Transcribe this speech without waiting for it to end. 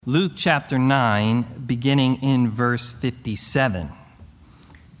Luke chapter 9, beginning in verse 57.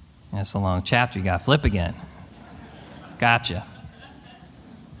 That's a long chapter. You got to flip again. Gotcha.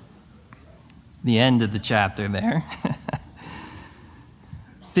 The end of the chapter there.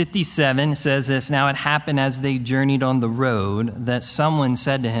 57 says this, "Now it happened as they journeyed on the road that someone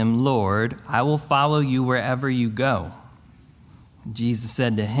said to him, 'Lord, I will follow you wherever you go.' Jesus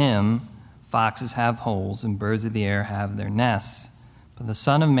said to him, 'Foxes have holes and birds of the air have their nests, but the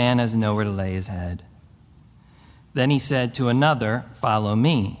Son of Man has nowhere to lay his head.' Then he said to another, 'Follow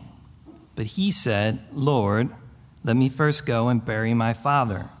me.' But he said, 'Lord, let me first go and bury my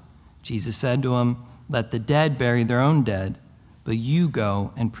father.' Jesus said to him, 'Let the dead bury their own dead, but you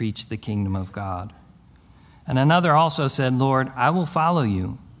go and preach the kingdom of God.' And another also said, 'Lord, I will follow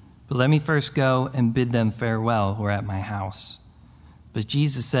you, but let me first go and bid them farewell who are at my house.' But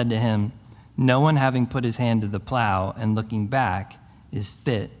Jesus said to him, 'No one having put his hand to the plow and looking back is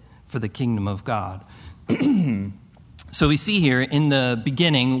fit for the kingdom of God.'" So we see here in the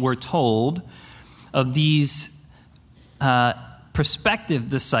beginning, we're told of these prospective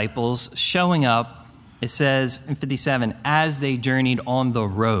disciples showing up. It says in 57, as they journeyed on the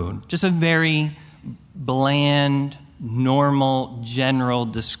road. Just a very bland, normal, general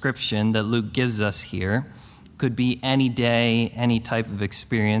description that Luke gives us here. Could be any day, any type of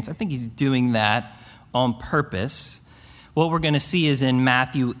experience. I think he's doing that on purpose. What we're going to see is in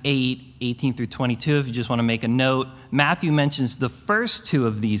Matthew 8, 18 through 22, if you just want to make a note. Matthew mentions the first two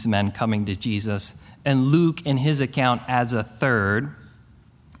of these men coming to Jesus, and Luke in his account adds a third.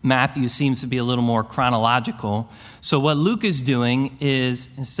 Matthew seems to be a little more chronological. So what Luke is doing is,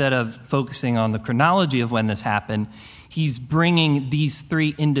 instead of focusing on the chronology of when this happened, he's bringing these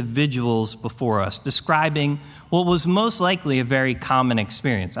three individuals before us, describing what was most likely a very common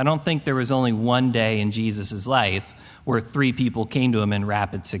experience. I don't think there was only one day in Jesus' life where three people came to him in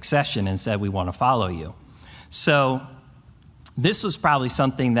rapid succession and said, "We want to follow you." So this was probably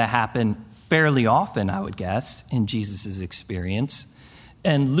something that happened fairly often, I would guess, in Jesus' experience.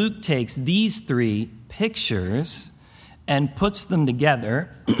 And Luke takes these three pictures and puts them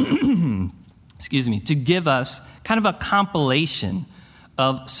together to give us kind of a compilation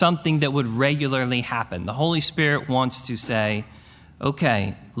of something that would regularly happen. The Holy Spirit wants to say,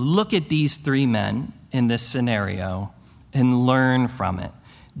 okay, look at these three men in this scenario and learn from it.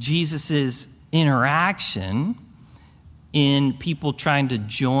 Jesus' interaction in people trying to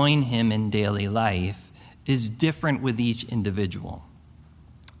join him in daily life is different with each individual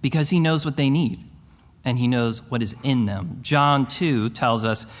because he knows what they need and he knows what is in them. John 2 tells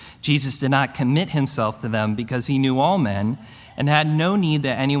us Jesus did not commit himself to them because he knew all men and had no need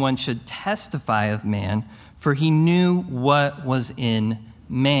that anyone should testify of man, for he knew what was in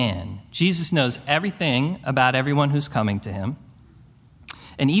man. Jesus knows everything about everyone who's coming to him.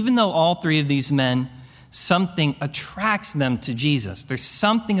 And even though all three of these men, something attracts them to Jesus, there's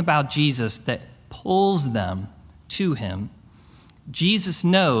something about Jesus that pulls them to him, Jesus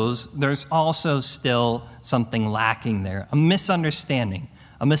knows there's also still something lacking there, a misunderstanding,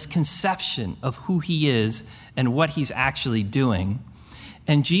 a misconception of who he is and what he's actually doing.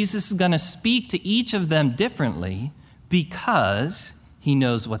 And Jesus is going to speak to each of them differently because he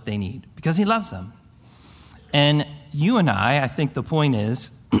knows what they need, because he loves them. And you and I think the point is,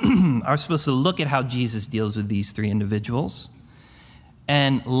 are supposed to look at how Jesus deals with these three individuals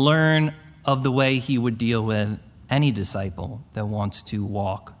and learn of the way he would deal with any disciple that wants to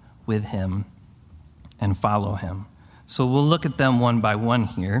walk with him and follow him. So we'll look at them one by one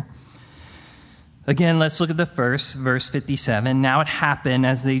here. Again, let's look at the first, verse 57. "Now it happened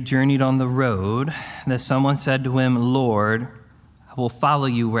as they journeyed on the road that someone said to him, 'Lord, I will follow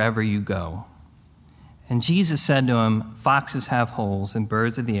you wherever you go.' And Jesus said to him, 'Foxes have holes and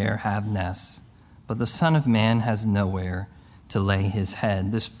birds of the air have nests, but the Son of Man has nowhere to lay his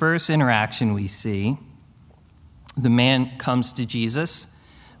head.'" This first interaction we see, the man comes to Jesus.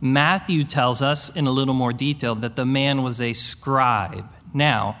 Matthew tells us in a little more detail that the man was a scribe.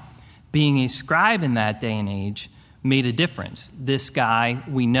 Now, being a scribe in that day and age made a difference. This guy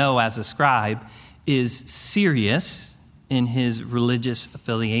we know as a scribe is serious in his religious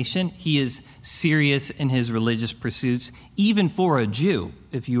affiliation. He is serious in his religious pursuits. Even for a Jew,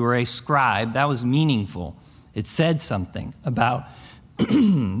 if you were a scribe, that was meaningful. It said something about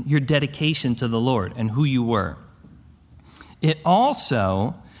your dedication to the Lord and who you were. It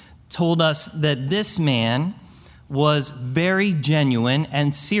also told us that this man was very genuine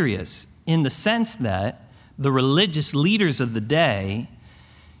and serious in the sense that the religious leaders of the day,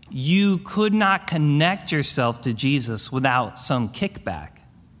 you could not connect yourself to Jesus without some kickback.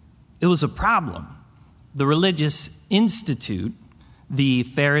 It was a problem. The religious institute the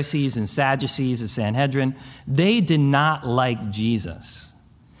Pharisees and Sadducees, the Sanhedrin, they did not like Jesus.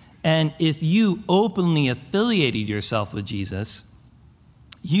 And if you openly affiliated yourself with Jesus,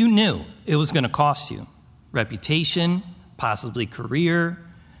 you knew it was going to cost you reputation, possibly career.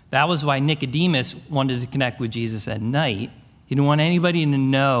 That was why Nicodemus wanted to connect with Jesus at night. He didn't want anybody to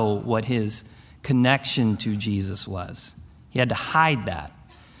know what his connection to Jesus was. He had to hide that.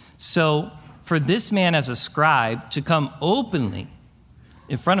 So for this man as a scribe to come openly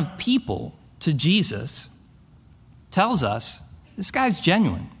in front of people to Jesus tells us this guy's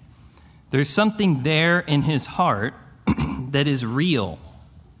genuine. There's something there in his heart that is real.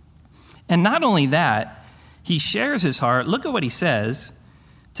 And not only that, he shares his heart. Look at what he says.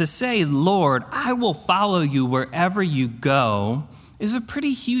 To say, Lord, I will follow you wherever you go is a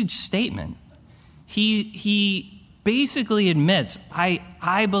pretty huge statement. He basically admits,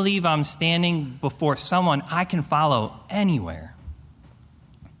 I believe I'm standing before someone I can follow anywhere.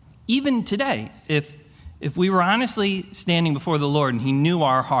 Even today, if we were honestly standing before the Lord and he knew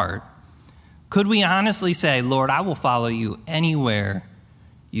our heart, could we honestly say, Lord, I will follow you anywhere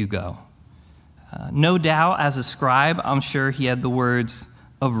you go? No doubt, as a scribe, I'm sure he had the words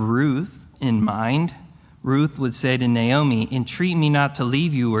of Ruth in mind. Ruth would say to Naomi, entreat me not to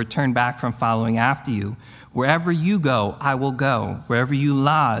leave you or turn back from following after you. Wherever you go, I will go. Wherever you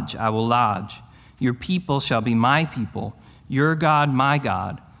lodge, I will lodge. Your people shall be my people, your God, my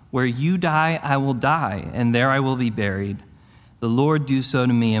God. Where you die, I will die, and there I will be buried. The Lord do so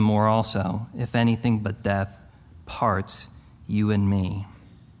to me and more also, if anything but death parts you and me.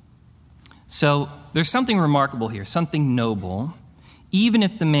 So there's something remarkable here, something noble, even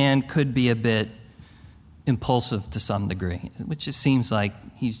if the man could be a bit impulsive to some degree, which just seems like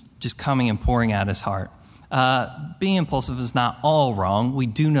he's just coming and pouring out his heart. Being impulsive is not all wrong. We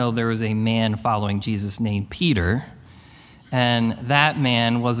do know there was a man following Jesus named Peter, and that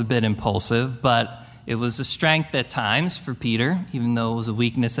man was a bit impulsive, but it was a strength at times for Peter, even though it was a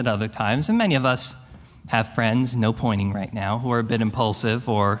weakness at other times. And many of us have friends, no pointing right now, who are a bit impulsive,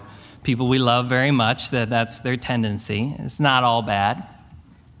 or people we love very much, that's their tendency. It's not all bad.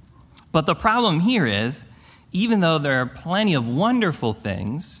 But the problem here is, even though there are plenty of wonderful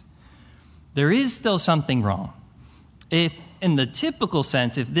things, there is still something wrong. If, in the typical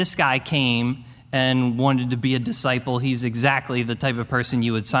sense, if this guy came and wanted to be a disciple, he's exactly the type of person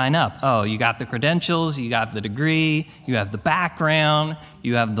you would sign up. Oh, you got the credentials, you got the degree, you have the background,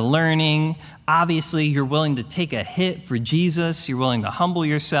 you have the learning. Obviously, you're willing to take a hit for Jesus. You're willing to humble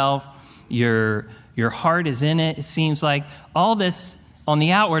yourself. Your heart is in it. It seems like all this, on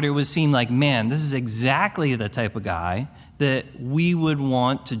the outward, it would seem like, man, this is exactly the type of guy that we would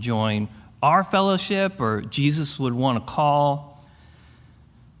want to join our fellowship, or Jesus would want to call.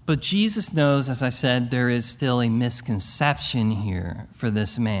 But Jesus knows, as I said, there is still a misconception here for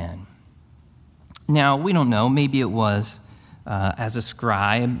this man. Now, we don't know. Maybe it was, as a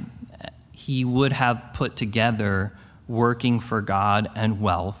scribe, he would have put together working for God and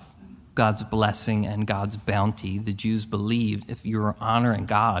wealth, God's blessing and God's bounty. The Jews believed if you were honoring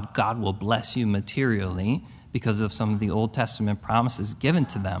God, God will bless you materially because of some of the Old Testament promises given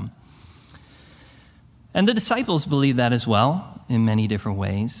to them. And the disciples believed that as well in many different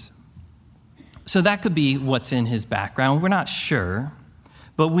ways. So that could be what's in his background. We're not sure.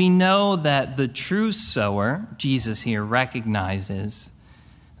 But we know that the true sower, Jesus here, recognizes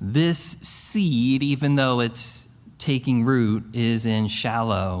this seed, even though it's taking root, is in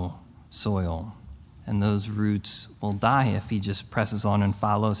shallow soil. And those roots will die if he just presses on and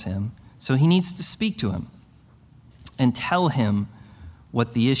follows him. So he needs to speak to him and tell him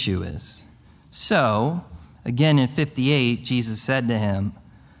what the issue is. So, again in 58, Jesus said to him,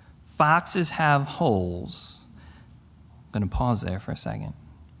 foxes have holes. I'm going to pause there for a second.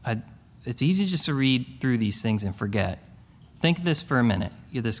 It's easy just to read through these things and forget. Think of this for a minute.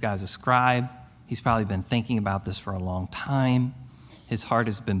 This guy's a scribe. He's probably been thinking about this for a long time. His heart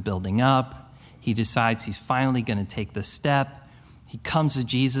has been building up. He decides he's finally going to take the step. He comes to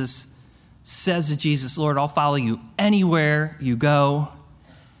Jesus, says to Jesus, Lord, I'll follow you anywhere you go.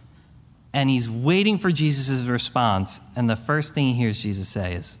 And he's waiting for Jesus' response. And the first thing he hears Jesus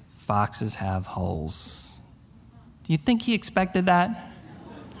say is, foxes have holes. Do you think he expected that?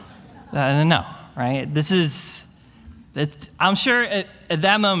 No, right? I'm sure at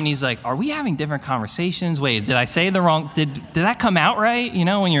that moment he's like, are we having different conversations? Wait, did I say the wrong, did that come out right? You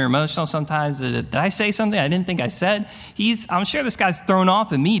know, when you're emotional sometimes, did I say something I didn't think I said? I'm sure this guy's thrown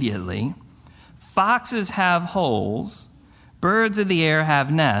off immediately. Foxes have holes. Birds of the air have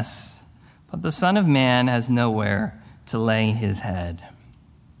nests. But the Son of Man has nowhere to lay his head.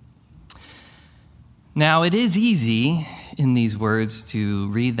 Now, it is easy in these words to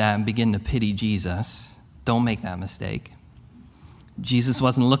read that and begin to pity Jesus. Don't make that mistake. Jesus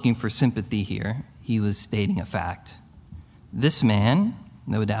wasn't looking for sympathy here. He was stating a fact. This man,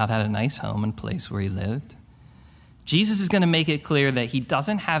 no doubt, had a nice home and place where he lived. Jesus is going to make it clear that he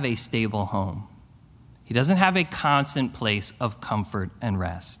doesn't have a stable home. He doesn't have a constant place of comfort and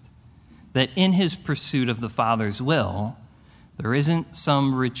rest. That in his pursuit of the Father's will, there isn't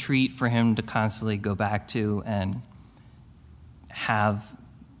some retreat for him to constantly go back to and have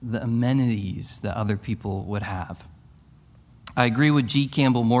the amenities that other people would have. I agree with G.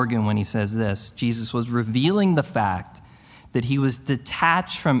 Campbell Morgan when he says this. Jesus was revealing the fact that he was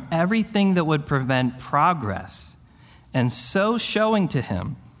detached from everything that would prevent progress, and so showing to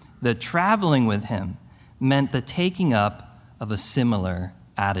him that traveling with him meant the taking up of a similar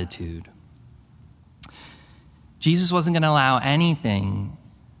attitude. Jesus wasn't going to allow anything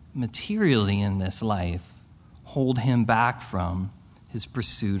materially in this life hold him back from his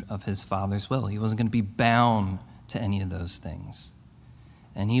pursuit of his Father's will. He wasn't going to be bound to any of those things.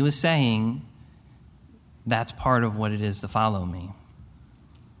 And he was saying, that's part of what it is to follow me.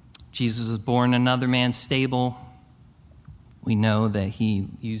 Jesus was born in another man's stable. We know that he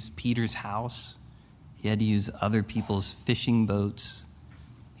used Peter's house. He had to use other people's fishing boats.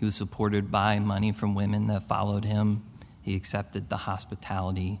 He was supported by money from women that followed him. He accepted the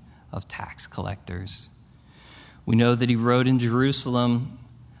hospitality of tax collectors. We know that he rode in Jerusalem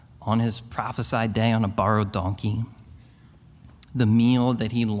on his prophesied day on a borrowed donkey. The meal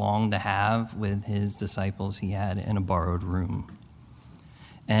that he longed to have with his disciples he had in a borrowed room.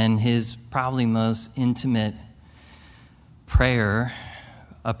 And his probably most intimate prayer,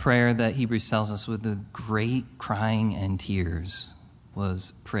 a prayer that Hebrews tells us with the great crying and tears,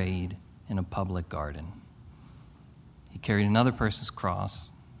 was prayed in a public garden. He carried another person's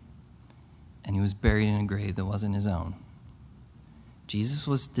cross, and he was buried in a grave that wasn't his own. Jesus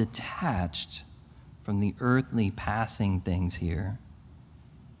was detached from the earthly passing things here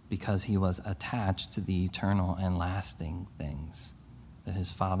because he was attached to the eternal and lasting things that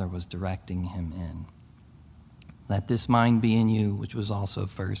his Father was directing him in. Let this mind be in you, which was also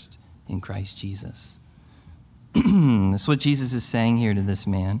first in Christ Jesus. That's what Jesus is saying here to this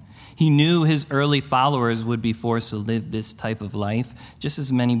man. He knew his early followers would be forced to live this type of life, just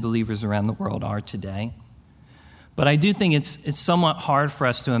as many believers around the world are today. But I do think it's somewhat hard for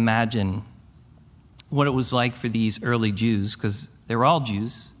us to imagine what it was like for these early Jews, because they were all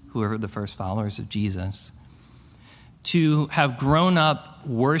Jews who were the first followers of Jesus, to have grown up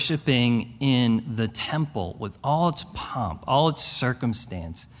worshiping in the temple with all its pomp, all its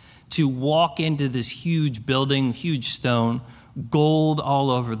circumstance, to walk into this huge building, huge stone, gold all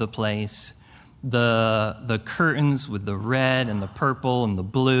over the place, the curtains with the red and the purple and the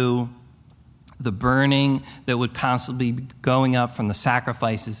blue, the burning that would constantly be going up from the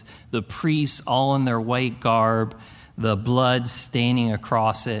sacrifices, the priests all in their white garb, the blood staining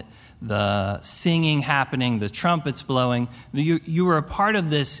across it, the singing happening, the trumpets blowing. You were a part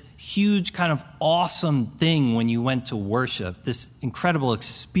of this huge kind of awesome thing when you went to worship, this incredible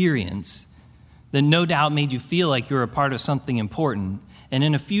experience that no doubt made you feel like you were a part of something important. And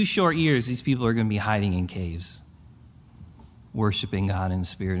in a few short years, these people are going to be hiding in caves, worshiping God in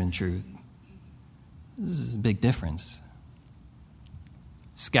spirit and truth. This is a big difference.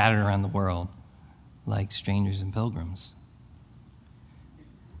 Scattered around the world like strangers and pilgrims.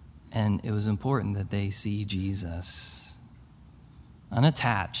 And it was important that they see Jesus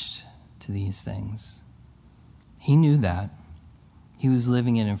unattached to these things. He knew that. He was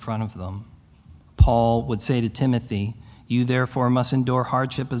living it in front of them. Paul would say to Timothy, "You therefore must endure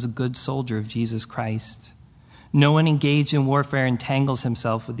hardship as a good soldier of Jesus Christ. No one engaged in warfare entangles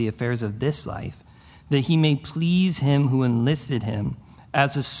himself with the affairs of this life, that he may please him who enlisted him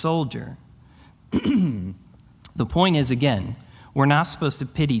as a soldier." The point is, again, we're not supposed to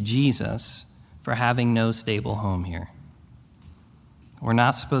pity Jesus for having no stable home here. We're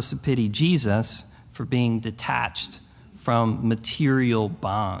not supposed to pity Jesus for being detached from material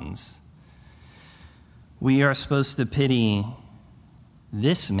bonds. We are supposed to pity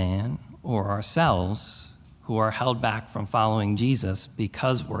this man or ourselves who are held back from following Jesus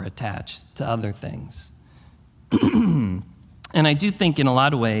because we're attached to other things. And I do think in a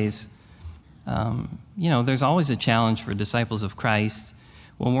lot of ways, there's always a challenge for disciples of Christ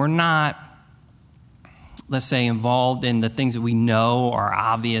when we're not, let's say, involved in the things that we know are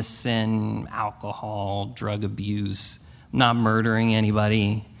obvious sin, alcohol, drug abuse, not murdering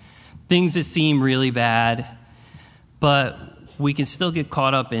anybody, things that seem really bad, but we can still get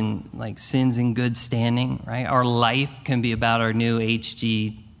caught up in like sins in good standing, right? Our life can be about our new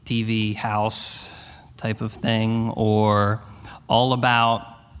HGTV house, type of thing, or all about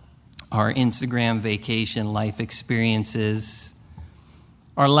our Instagram vacation life experiences.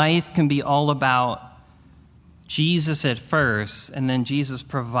 Our life can be all about Jesus at first, and then Jesus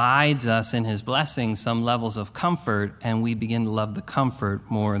provides us in his blessings some levels of comfort, and we begin to love the comfort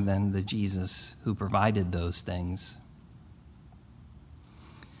more than the Jesus who provided those things.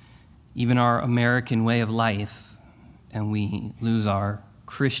 Even our American way of life, and we lose our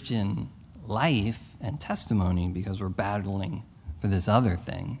Christian life and testimony because we're battling for this other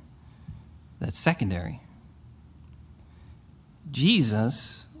thing that's secondary.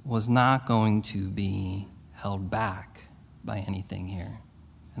 Jesus was not going to be held back by anything here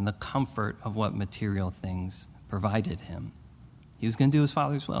and the comfort of what material things provided him. He was going to do his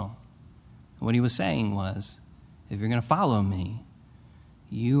Father's will. And what he was saying was, if you're going to follow me,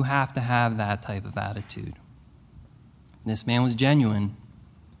 you have to have that type of attitude. This man was genuine,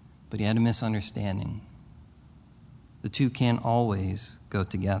 but he had a misunderstanding. The two can't always go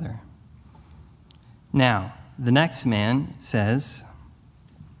together. Now, the next man says,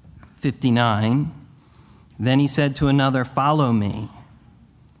 59, then he said to another, follow me.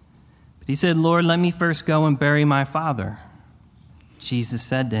 But he said, Lord, let me first go and bury my father. Jesus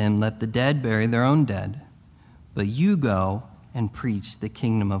said to him, let the dead bury their own dead, but you go and preach the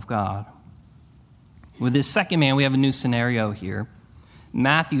kingdom of God. With this second man, we have a new scenario here.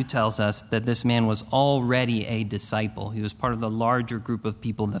 Matthew tells us that this man was already a disciple. He was part of the larger group of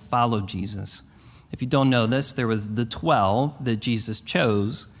people that followed Jesus. If you don't know this, there was the 12 that Jesus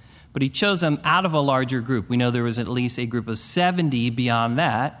chose, but he chose them out of a larger group. We know there was at least a group of 70 beyond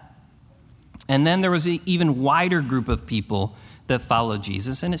that. And then there was an even wider group of people that followed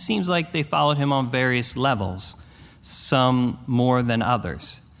Jesus, and it seems like they followed him on various levels, some more than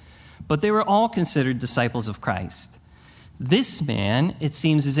others. But they were all considered disciples of Christ. This man, it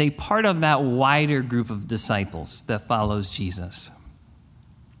seems, is a part of that wider group of disciples that follows Jesus.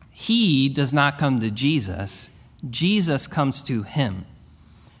 He does not come to Jesus. Jesus comes to him.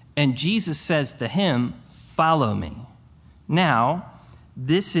 And Jesus says to him, follow me. Now,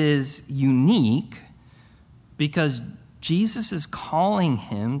 this is unique because Jesus is calling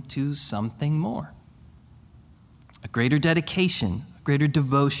him to something more. A greater dedication, a greater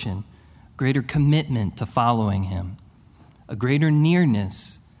devotion, a greater commitment to following him, a greater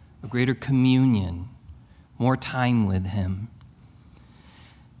nearness, a greater communion, more time with him.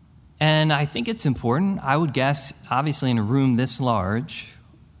 And I think it's important, I would guess, obviously in a room this large,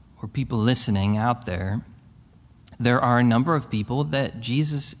 or people listening out there, there are a number of people that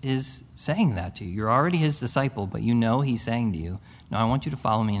Jesus is saying that to. You're already his disciple, but you know he's saying to you, no, I want you to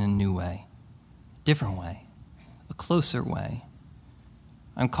follow me in a new way, different way, a closer way.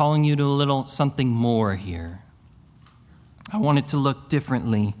 I'm calling you to a little something more here. I want it to look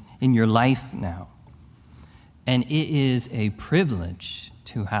differently in your life now. And it is a privilege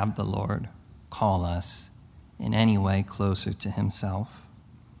to have the Lord call us in any way closer to himself.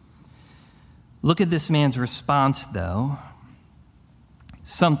 Look at this man's response, though.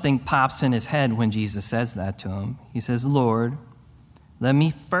 Something pops in his head when Jesus says that to him. He says, Lord, let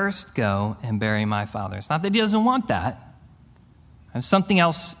me first go and bury my father. It's not that he doesn't want that. I have something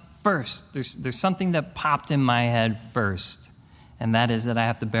else first. There's something that popped in my head first, and that is that I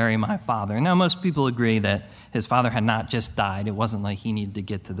have to bury my father. Now, most people agree that his father had not just died. It wasn't like he needed to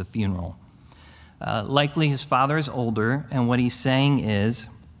get to the funeral. Likely his father is older, and what he's saying is,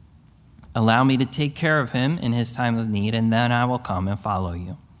 allow me to take care of him in his time of need, and then I will come and follow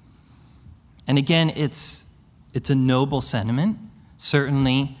you. And again, it's a noble sentiment.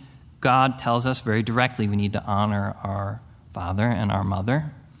 Certainly, God tells us very directly we need to honor our father and our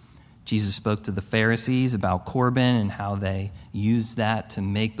mother. Jesus spoke to the Pharisees about Corban and how they used that to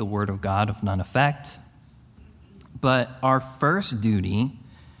make the word of God of none effect. But our first duty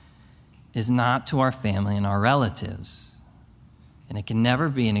is not to our family and our relatives. And it can never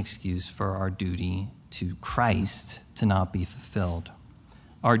be an excuse for our duty to Christ to not be fulfilled.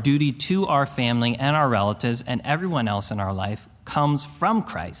 Our duty to our family and our relatives and everyone else in our life comes from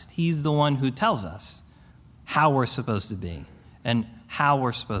Christ. He's the one who tells us how we're supposed to be and how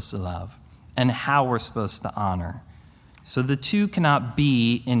we're supposed to love and how we're supposed to honor. So the two cannot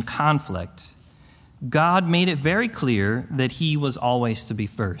be in conflict. God made it very clear that he was always to be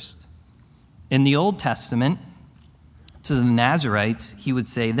first. In the Old Testament, to the Nazarites, he would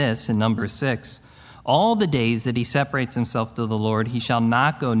say this in Numbers 6, all the days that he separates himself to the Lord, he shall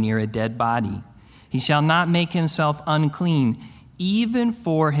not go near a dead body. He shall not make himself unclean, even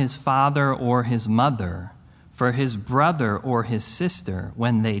for his father or his mother, for his brother or his sister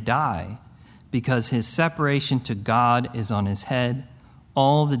when they die, because his separation to God is on his head.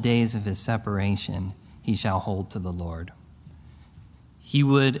 All the days of his separation he shall hold to the Lord. He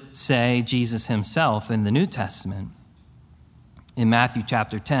would say, Jesus himself in the New Testament, in Matthew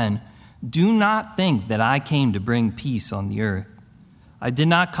chapter 10, do not think that I came to bring peace on the earth. I did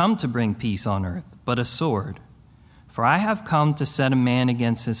not come to bring peace on earth, but a sword. For I have come to set a man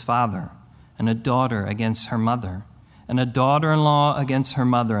against his father, and a daughter against her mother, and a daughter-in-law against her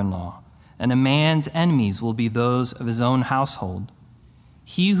mother-in-law, and a man's enemies will be those of his own household.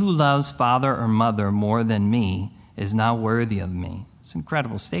 He who loves father or mother more than me is not worthy of me. It's an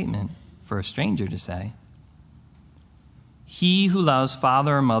incredible statement for a stranger to say. He who loves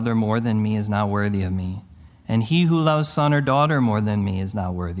father or mother more than me is not worthy of me. And he who loves son or daughter more than me is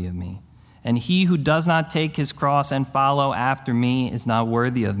not worthy of me. And he who does not take his cross and follow after me is not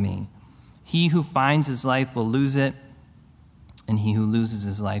worthy of me. He who finds his life will lose it, and he who loses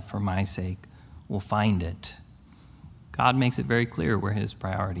his life for my sake will find it. God makes it very clear where his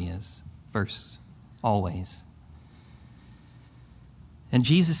priority is. First, always. And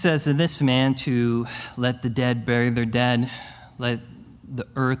Jesus says to this man to let the dead bury their dead, let the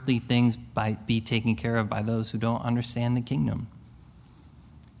earthly things be taken care of by those who don't understand the kingdom.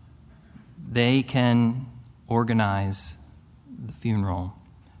 They can organize the funeral,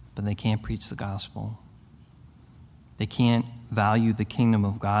 but they can't preach the gospel. They can't value the kingdom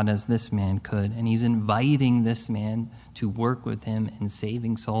of God as this man could. And he's inviting this man to work with him in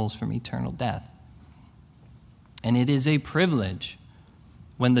saving souls from eternal death. And it is a privilege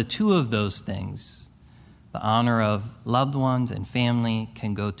when the two of those things, the honor of loved ones and family,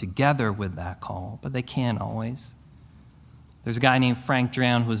 can go together with that call, but they can't always. There's a guy named Frank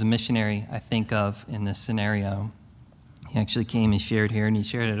Drown who was a missionary I think of in this scenario. He actually came and shared here, and he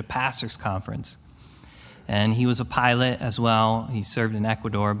shared at a pastor's conference. And he was a pilot as well. He served in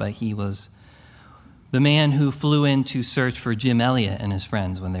Ecuador, but he was the man who flew in to search for Jim Elliot and his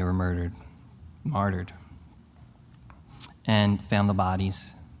friends when they were martyred, and found the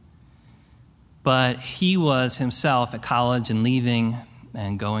bodies. But he was himself at college and leaving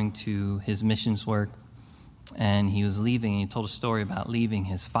and going to his missions work. And he was leaving, and he told a story about leaving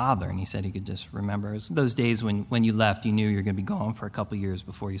his father. And he said he could just remember. It was those days when you left, you knew you were going to be gone for a couple years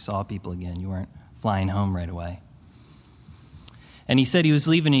before you saw people again. You weren't flying home right away. And he said he was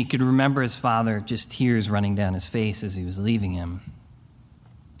leaving, and he could remember his father, just tears running down his face as he was leaving him.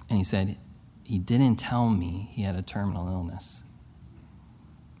 And he said, he didn't tell me he had a terminal illness.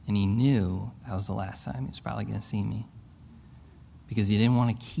 And he knew that was the last time he was probably going to see me, because he didn't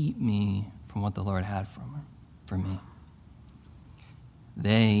want to keep me from what the Lord had for me.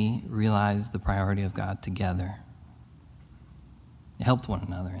 They realized the priority of God together. They helped one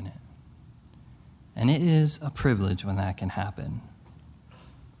another in it. And it is a privilege when that can happen.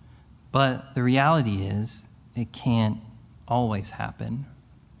 But the reality is, it can't always happen.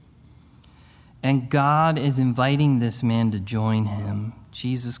 And God is inviting this man to join him.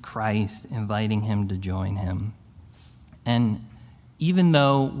 Jesus Christ inviting him to join him. And even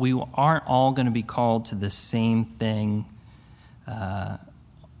though we aren't all going to be called to the same thing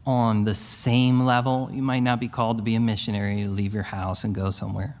on the same level, you might not be called to be a missionary, to leave your house and go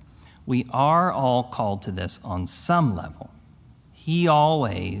somewhere. We are all called to this on some level. He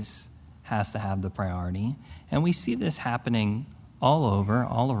always has to have the priority. And we see this happening all over,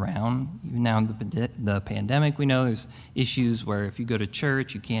 all around. Even now in the pandemic, we know there's issues where if you go to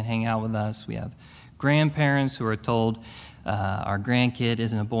church, you can't hang out with us. We have grandparents who are told our grandkid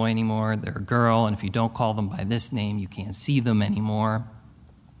isn't a boy anymore, they're a girl, and if you don't call them by this name, you can't see them anymore.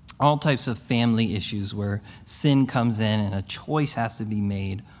 All types of family issues where sin comes in and a choice has to be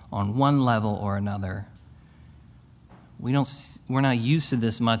made on one level or another. We're not used to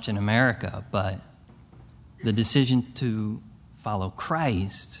this much in America, but the decision to follow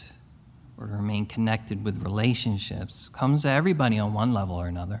Christ or to remain connected with relationships comes to everybody on one level or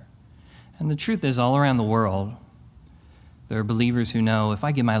another. And the truth is, all around the world, there are believers who know if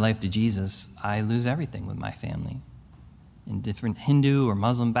I give my life to Jesus, I lose everything with my family. In different Hindu or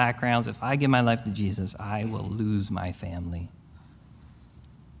Muslim backgrounds, if I give my life to Jesus, I will lose my family.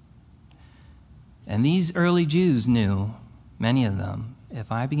 And these early Jews knew, many of them,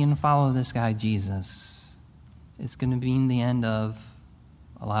 if I begin to follow this guy Jesus, it's going to mean the end of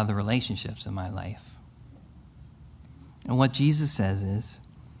a lot of the relationships in my life. And what Jesus says is,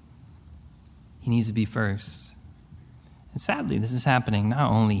 he needs to be first. And sadly, this is happening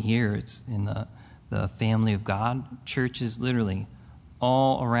not only here, it's in the family of God. Churches literally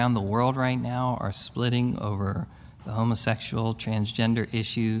all around the world right now are splitting over the homosexual, transgender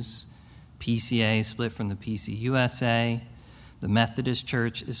issues. PCA split from the PCUSA. The Methodist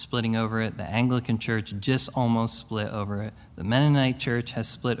Church is splitting over it. The Anglican Church just almost split over it. The Mennonite Church has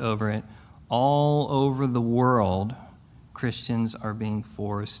split over it. all over the world, Christians are being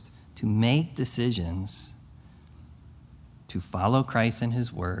forced to make decisions to follow Christ and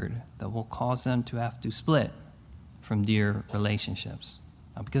his word that will cause them to have to split from dear relationships.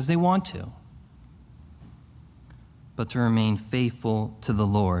 Not because they want to, but to remain faithful to the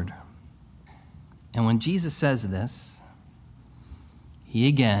Lord. And when Jesus says this, he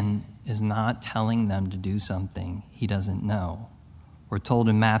again is not telling them to do something he doesn't know. We're told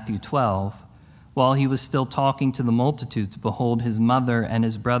in Matthew 12, while he was still talking to the multitudes, behold, his mother and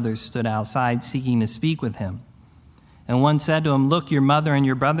his brothers stood outside seeking to speak with him. And one said to him, look, your mother and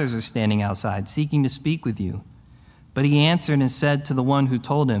your brothers are standing outside seeking to speak with you. But he answered and said to the one who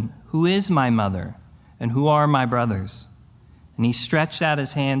told him, who is my mother and who are my brothers? And he stretched out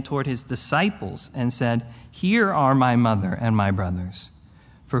his hand toward his disciples and said, here are my mother and my brothers.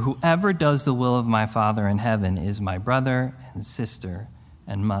 For whoever does the will of my Father in heaven is my brother and sister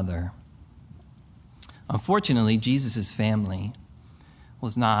and mother. Unfortunately, Jesus' family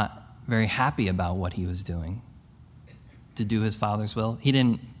was not very happy about what he was doing to do his Father's will. He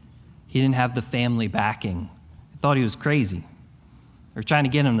didn't have the family backing. They thought he was crazy. They were trying to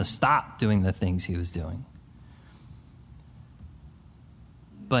get him to stop doing the things he was doing.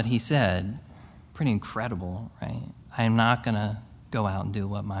 But he said, pretty incredible, right? I am not going to go out and do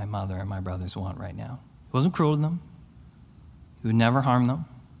what my mother and my brothers want right now. He wasn't cruel to them. He would never harm them.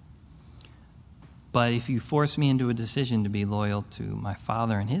 But if you force me into a decision to be loyal to my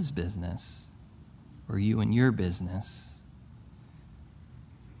Father and his business, or you and your business,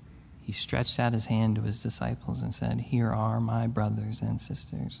 he stretched out his hand to his disciples and said, here are my brothers and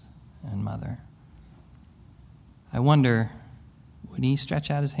sisters and mother. I wonder, would he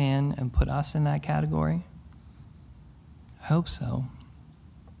stretch out his hand and put us in that category? I hope so.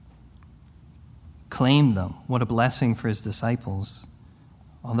 Claim them. What a blessing for his disciples.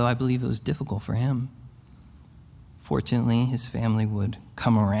 Although I believe it was difficult for him. Fortunately, his family would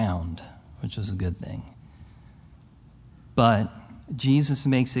come around, which was a good thing. But Jesus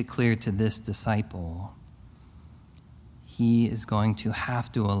makes it clear to this disciple, he is going to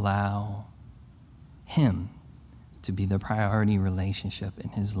have to allow him to be the priority relationship in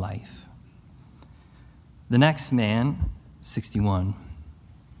his life. The next man, 61.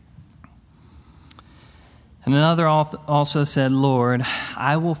 And another also said, Lord,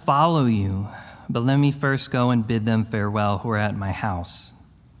 I will follow you, but let me first go and bid them farewell who are at my house.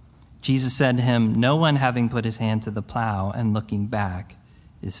 Jesus said to him, no one having put his hand to the plow and looking back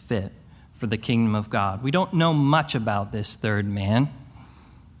is fit for the kingdom of God. We don't know much about this third man.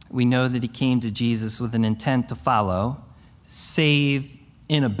 We know that he came to Jesus with an intent to follow, save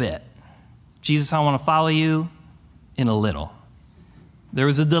in a bit. Jesus, I want to follow you in a little. There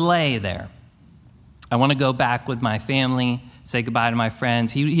was a delay there. I want to go back with my family, say goodbye to my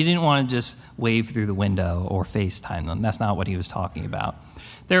friends. He didn't want to just wave through the window or FaceTime them. That's not what he was talking about.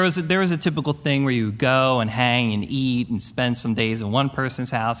 There was a typical thing where you would go and hang and eat and spend some days in one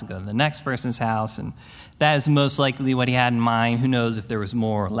person's house and go to the next person's house, and that is most likely what he had in mind. Who knows if there was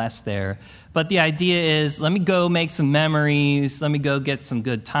more or less there. But the idea is, let me go make some memories, let me go get some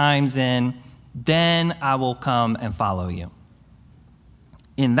good times in, then I will come and follow you.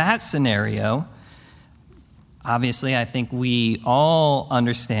 In that scenario, obviously, I think we all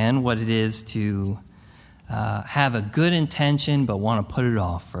understand what it is to have a good intention but want to put it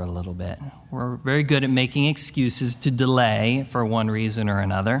off for a little bit. We're very good at making excuses to delay for one reason or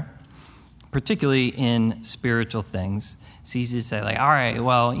another, particularly in spiritual things. It's easy to say, all right,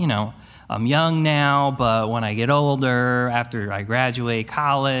 well, I'm young now, but when I get older, after I graduate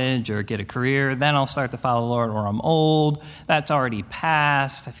college or get a career, then I'll start to follow the Lord. Or I'm old, that's already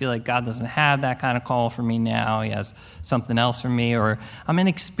passed. I feel like God doesn't have that kind of call for me now. He has something else for me. Or I'm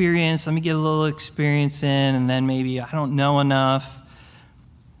inexperienced, let me get a little experience in, and then maybe I don't know enough.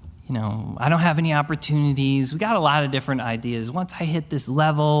 I don't have any opportunities. We got a lot of different ideas. Once I hit this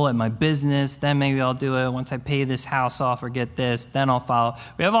level at my business, then maybe I'll do it. Once I pay this house off or get this, then I'll follow.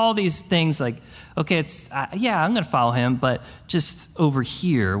 We have all these things like, okay, I'm going to follow him, but just over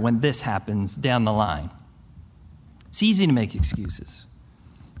here when this happens down the line. It's easy to make excuses.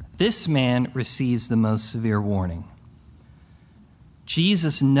 This man receives the most severe warning.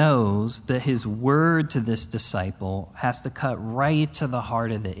 Jesus knows that his word to this disciple has to cut right to the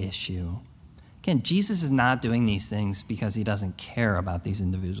heart of the issue. Again, Jesus is not doing these things because he doesn't care about these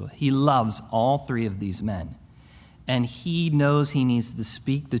individuals. He loves all three of these men. And he knows he needs to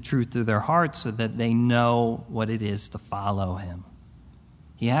speak the truth to their hearts so that they know what it is to follow him.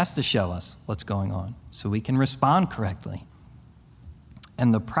 He has to show us what's going on so we can respond correctly.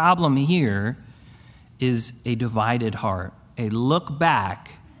 And the problem here is a divided heart. A look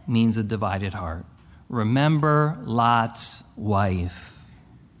back means a divided heart. Remember Lot's wife,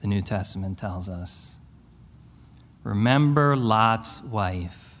 the New Testament tells us. Remember Lot's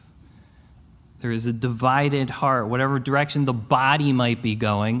wife. There is a divided heart. Whatever direction the body might be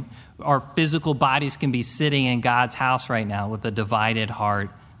going, our physical bodies can be sitting in God's house right now with a divided heart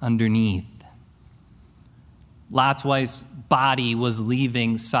underneath. Lot's wife's body was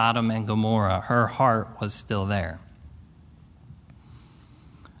leaving Sodom and Gomorrah. Her heart was still there.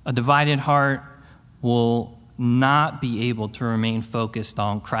 A divided heart will not be able to remain focused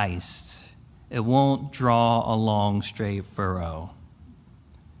on Christ. It won't draw a long, straight furrow.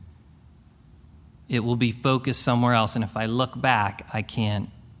 It will be focused somewhere else. And if I look back, I can't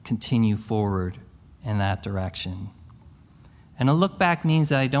continue forward in that direction. And a look back means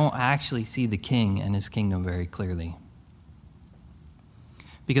that I don't actually see the king and his kingdom very clearly.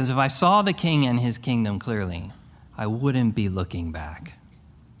 Because if I saw the king and his kingdom clearly, I wouldn't be looking back.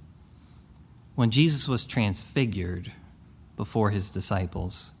 When Jesus was transfigured before his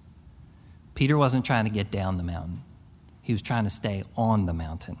disciples, Peter wasn't trying to get down the mountain. He was trying to stay on the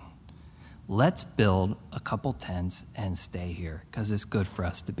mountain. Let's build a couple tents and stay here because it's good for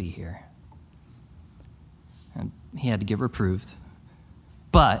us to be here. And he had to get reproved.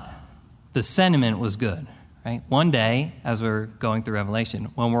 But the sentiment was good, right? One day, as we're going through Revelation,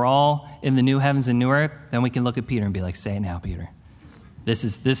 when we're all in the new heavens and new earth, then we can look at Peter and be like, say it now, Peter. This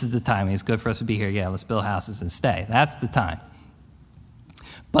is the time. It's good for us to be here. Yeah, let's build houses and stay. That's the time.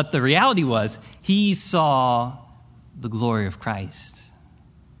 But the reality was, he saw the glory of Christ.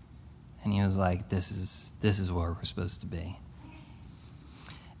 And he was like, this is where we're supposed to be.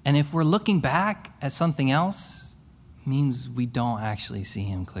 And if we're looking back at something else, it means we don't actually see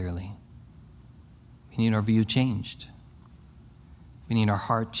him clearly. We need our view changed. We need our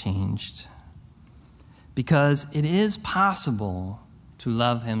heart changed. Because it is possible to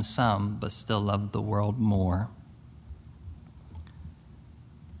love him some, but still love the world more.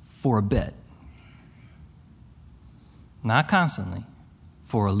 For a bit. Not constantly.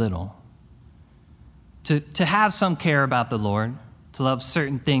 For a little. To have some care about the Lord, to love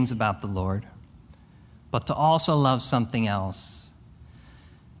certain things about the Lord, but to also love something else.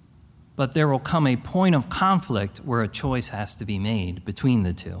 But there will come a point of conflict where a choice has to be made between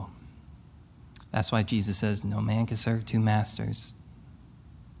the two. That's why Jesus says, no man can serve two masters.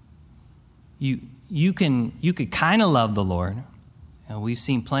 You could kind of love the Lord. We've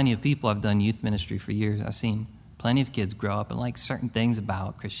seen plenty of people. I've done youth ministry for years. I've seen plenty of kids grow up and like certain things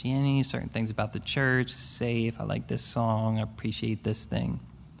about Christianity, certain things about the church, safe, I like this song, I appreciate this thing.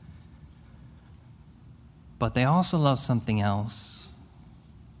 But they also love something else.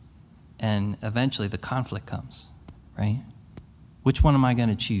 And eventually the conflict comes, right? Which one am I going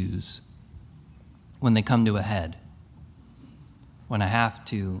to choose when they come to a head? When I have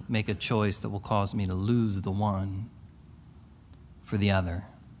to make a choice that will cause me to lose the one for the other.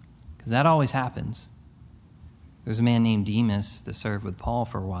 Because that always happens. There was a man named Demas that served with Paul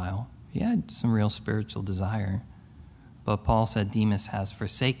for a while. He had some real spiritual desire. But Paul said, Demas has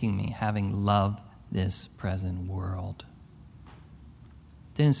forsaken me, having loved this present world.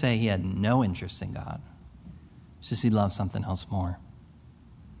 Didn't say he had no interest in God. It's just he loved something else more.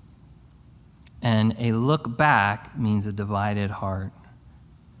 And a look back means a divided heart.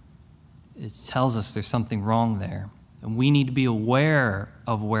 It tells us there's something wrong there. And we need to be aware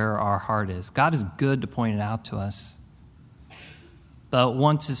of where our heart is. God is good to point it out to us. But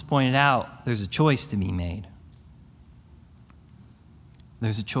once it's pointed out, there's a choice to be made.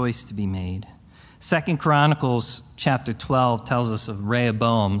 There's a choice to be made. 2 Chronicles chapter 12 tells us of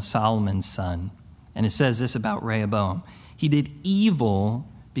Rehoboam, Solomon's son. And it says this about Rehoboam. He did evil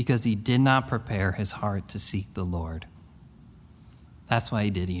because he did not prepare his heart to seek the Lord. That's why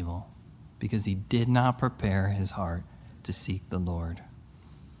he did evil. Because he did not prepare his heart to seek the Lord.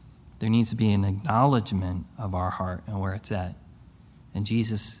 There needs to be an acknowledgement of our heart and where it's at. And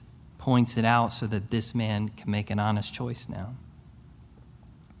Jesus points it out so that this man can make an honest choice now.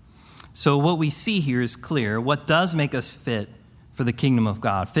 So what we see here is clear. What does make us fit for the kingdom of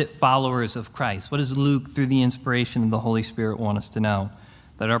God, fit followers of Christ? What does Luke, through the inspiration of the Holy Spirit, want us to know?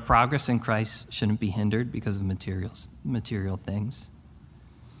 That our progress in Christ shouldn't be hindered because of material things.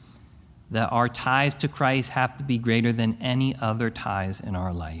 That our ties to Christ have to be greater than any other ties in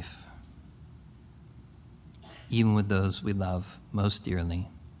our life, even with those we love most dearly.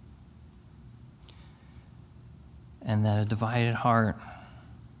 And that a divided heart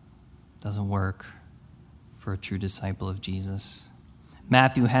doesn't work for a true disciple of Jesus.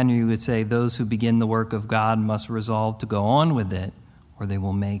 Matthew Henry would say, those who begin the work of God must resolve to go on with it, or they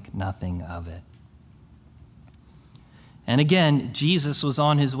will make nothing of it. And again, Jesus was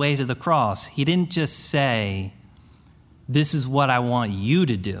on his way to the cross. He didn't just say, this is what I want you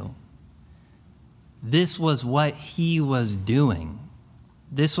to do. This was what he was doing.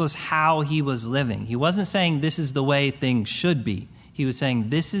 This was how he was living. He wasn't saying this is the way things should be. He was saying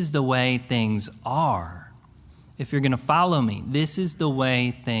this is the way things are. If you're going to follow me, this is the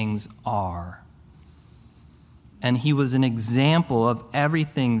way things are. And he was an example of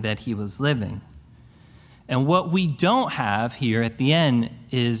everything that he was living. And what we don't have here at the end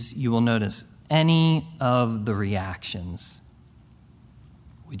is, you will notice, any of the reactions.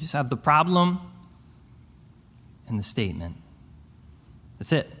 We just have the problem and the statement.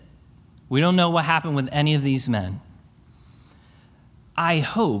 That's it. We don't know what happened with any of these men. I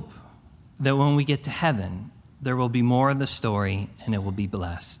hope that when we get to heaven, there will be more of the story and it will be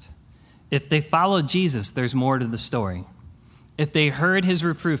blessed. If they followed Jesus, there's more to the story. If they heard his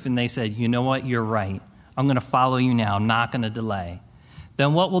reproof and they said, you know what, you're right. I'm going to follow you now. I'm not going to delay.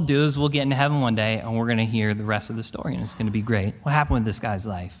 Then what we'll do is we'll get into heaven one day and we're going to hear the rest of the story and it's going to be great. What happened with this guy's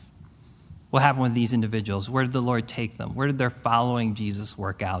life? What happened with these individuals? Where did the Lord take them? Where did their following Jesus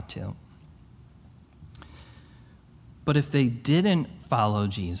work out to? But if they didn't follow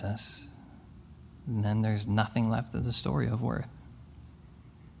Jesus, then there's nothing left of the story of worth.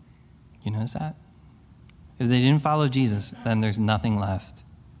 You notice that? If they didn't follow Jesus, then there's nothing left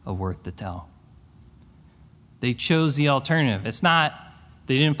of worth to tell. They chose the alternative. It's not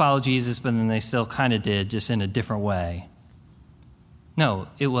they didn't follow Jesus, but then they still kind of did, just in a different way. No,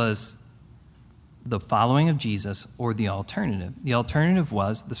 it was the following of Jesus or the alternative. The alternative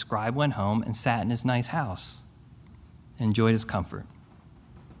was the scribe went home and sat in his nice house, enjoyed his comfort.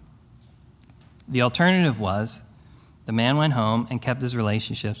 The alternative was the man went home and kept his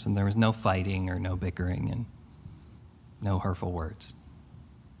relationships, and there was no fighting or no bickering and no hurtful words.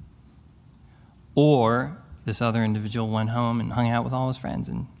 Or this other individual went home and hung out with all his friends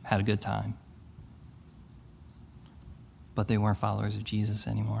and had a good time. But they weren't followers of Jesus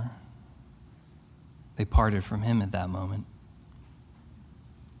anymore. They parted from him at that moment.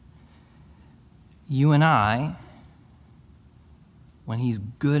 You and I, when he's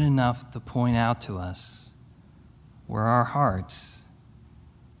good enough to point out to us where our hearts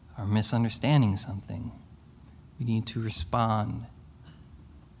are misunderstanding something, we need to respond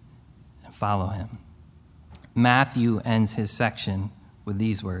and follow him. Matthew ends his section with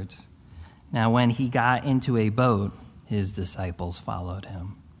these words. Now when he got into a boat, his disciples followed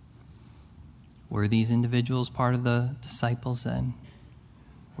him. Were these individuals part of the disciples then?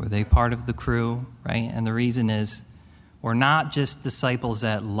 Were they part of the crew, right? And the reason is, we're not just disciples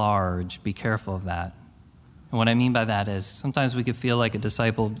at large. Be careful of that. And what I mean by that is, sometimes we could feel like a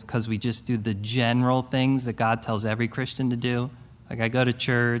disciple because we just do the general things that God tells every Christian to do. Like, I go to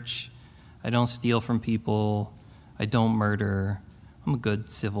church, I don't steal from people, I don't murder, I'm a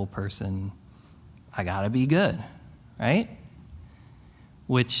good civil person, I gotta be good, right?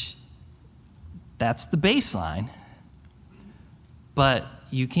 Which, that's the baseline. But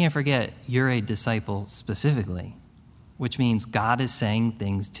you can't forget, you're a disciple specifically, which means God is saying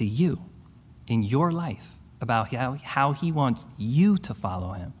things to you in your life about how he wants you to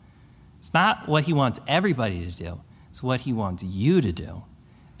follow him. It's not what he wants everybody to do. It's what he wants you to do.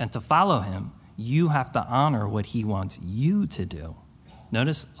 And to follow him, you have to honor what he wants you to do.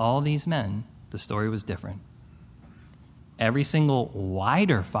 Notice all these men, the story was different. Every single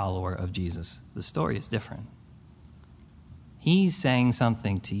wider follower of Jesus, the story is different. He's saying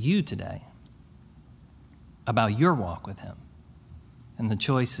something to you today about your walk with him and the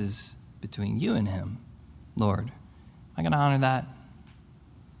choices between you and him. Lord, am I going to honor that?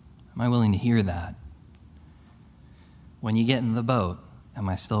 Am I willing to hear that? When you get in the boat, am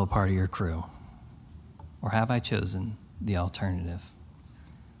I still a part of your crew? Or have I chosen the alternative?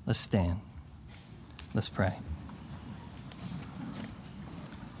 Let's stand. Let's pray.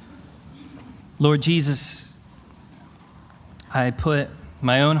 Lord Jesus, I put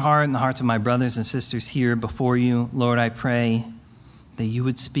my own heart and the hearts of my brothers and sisters here before you. Lord, I pray that you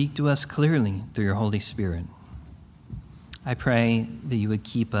would speak to us clearly through your Holy Spirit. I pray that you would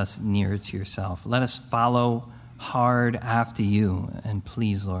keep us near to yourself. Let us follow hard after you. And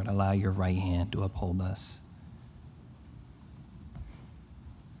please, Lord, allow your right hand to uphold us.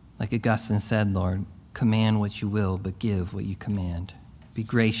 Like Augustine said, Lord, command what you will, but give what you command. Be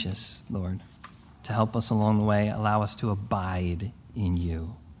gracious, Lord, to help us along the way. Allow us to abide in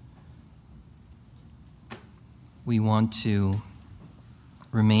you. We want to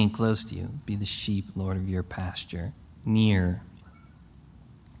remain close to you, be the sheep, Lord, of your pasture, near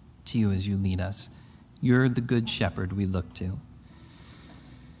to you as you lead us. You're the good shepherd we look to.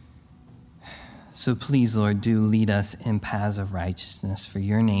 So please, Lord, do lead us in paths of righteousness for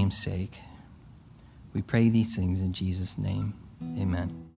your name's sake. We pray these things in Jesus' name. Amen.